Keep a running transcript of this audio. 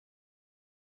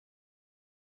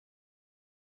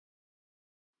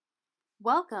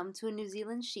Welcome to a New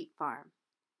Zealand sheep farm.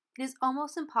 It is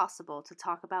almost impossible to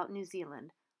talk about New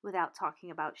Zealand without talking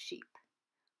about sheep.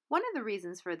 One of the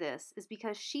reasons for this is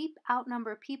because sheep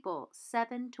outnumber people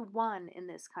 7-1 in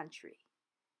this country.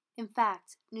 In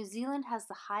fact, New Zealand has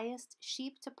the highest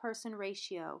sheep to person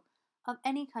ratio of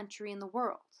any country in the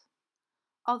world.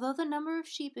 Although the number of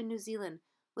sheep in New Zealand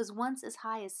was once as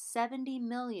high as 70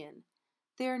 million,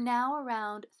 there are now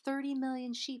around 30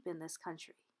 million sheep in this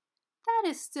country. That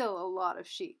is still a lot of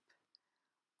sheep.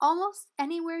 Almost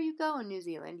anywhere you go in New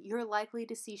Zealand, you're likely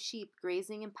to see sheep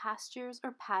grazing in pastures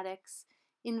or paddocks,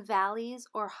 in valleys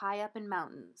or high up in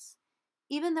mountains.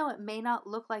 Even though it may not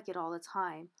look like it all the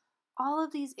time, all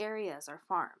of these areas are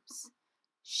farms.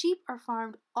 Sheep are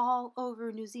farmed all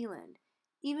over New Zealand,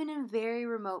 even in very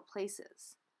remote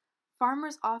places.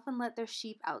 Farmers often let their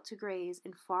sheep out to graze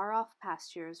in far off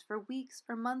pastures for weeks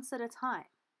or months at a time.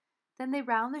 Then they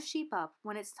round the sheep up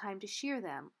when it's time to shear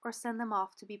them or send them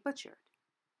off to be butchered.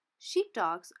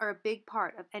 Sheepdogs are a big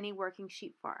part of any working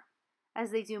sheep farm,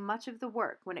 as they do much of the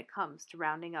work when it comes to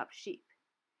rounding up sheep.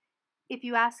 If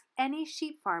you ask any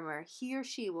sheep farmer, he or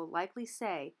she will likely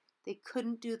say they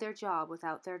couldn't do their job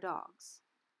without their dogs.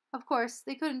 Of course,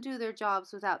 they couldn't do their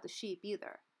jobs without the sheep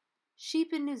either.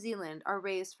 Sheep in New Zealand are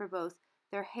raised for both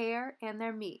their hair and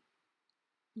their meat.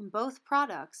 In both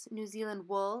products, New Zealand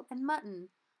wool and mutton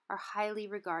are highly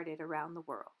regarded around the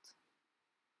world.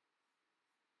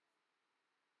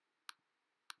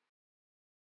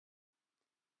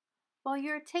 While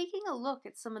you're taking a look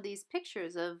at some of these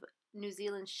pictures of New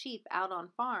Zealand sheep out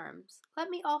on farms, let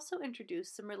me also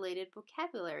introduce some related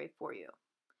vocabulary for you.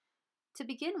 To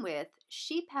begin with,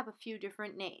 sheep have a few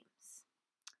different names.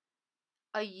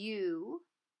 A ewe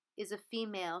is a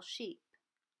female sheep.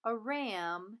 A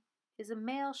ram is a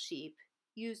male sheep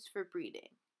used for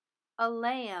breeding. A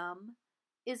lamb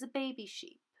is a baby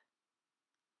sheep.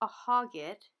 A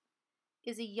hogget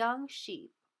is a young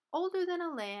sheep, older than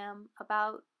a lamb,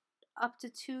 about up to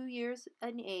 2 years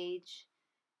in age.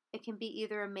 It can be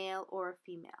either a male or a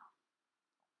female.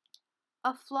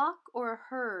 A flock or a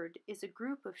herd is a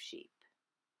group of sheep.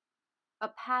 A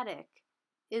paddock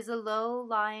is a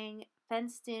low-lying,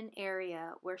 fenced-in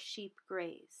area where sheep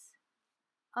graze.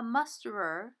 A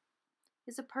musterer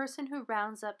is a person who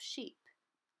rounds up sheep.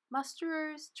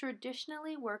 Musterers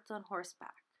traditionally worked on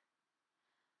horseback.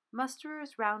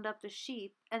 Musterers round up the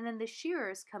sheep, and then the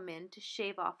shearers come in to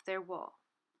shave off their wool.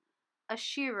 A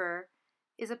shearer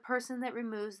is a person that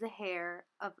removes the hair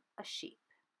of a sheep.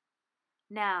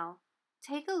 Now,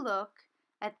 take a look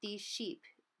at these sheep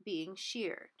being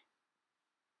sheared.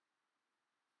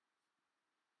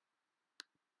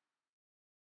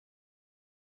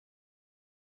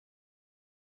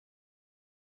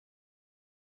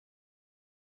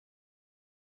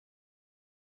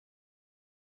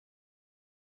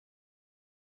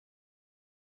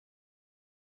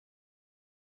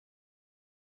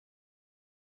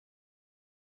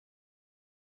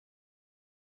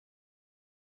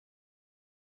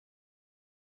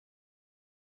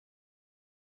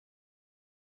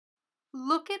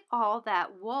 Look at all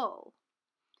that wool.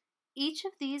 Each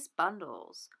of these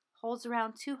bundles holds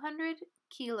around 200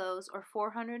 kilos or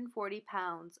 440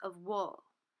 pounds of wool.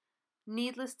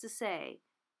 Needless to say,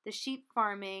 the sheep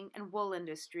farming and wool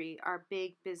industry are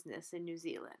big business in New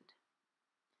Zealand.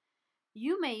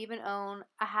 You may even own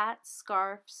a hat,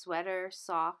 scarf, sweater,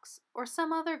 socks, or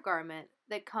some other garment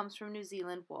that comes from New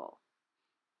Zealand wool.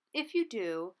 If you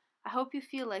do, I hope you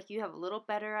feel like you have a little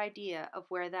better idea of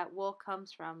where that wool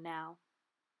comes from now.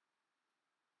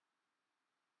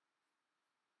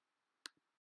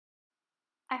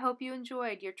 I hope you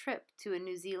enjoyed your trip to a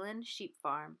New Zealand sheep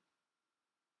farm.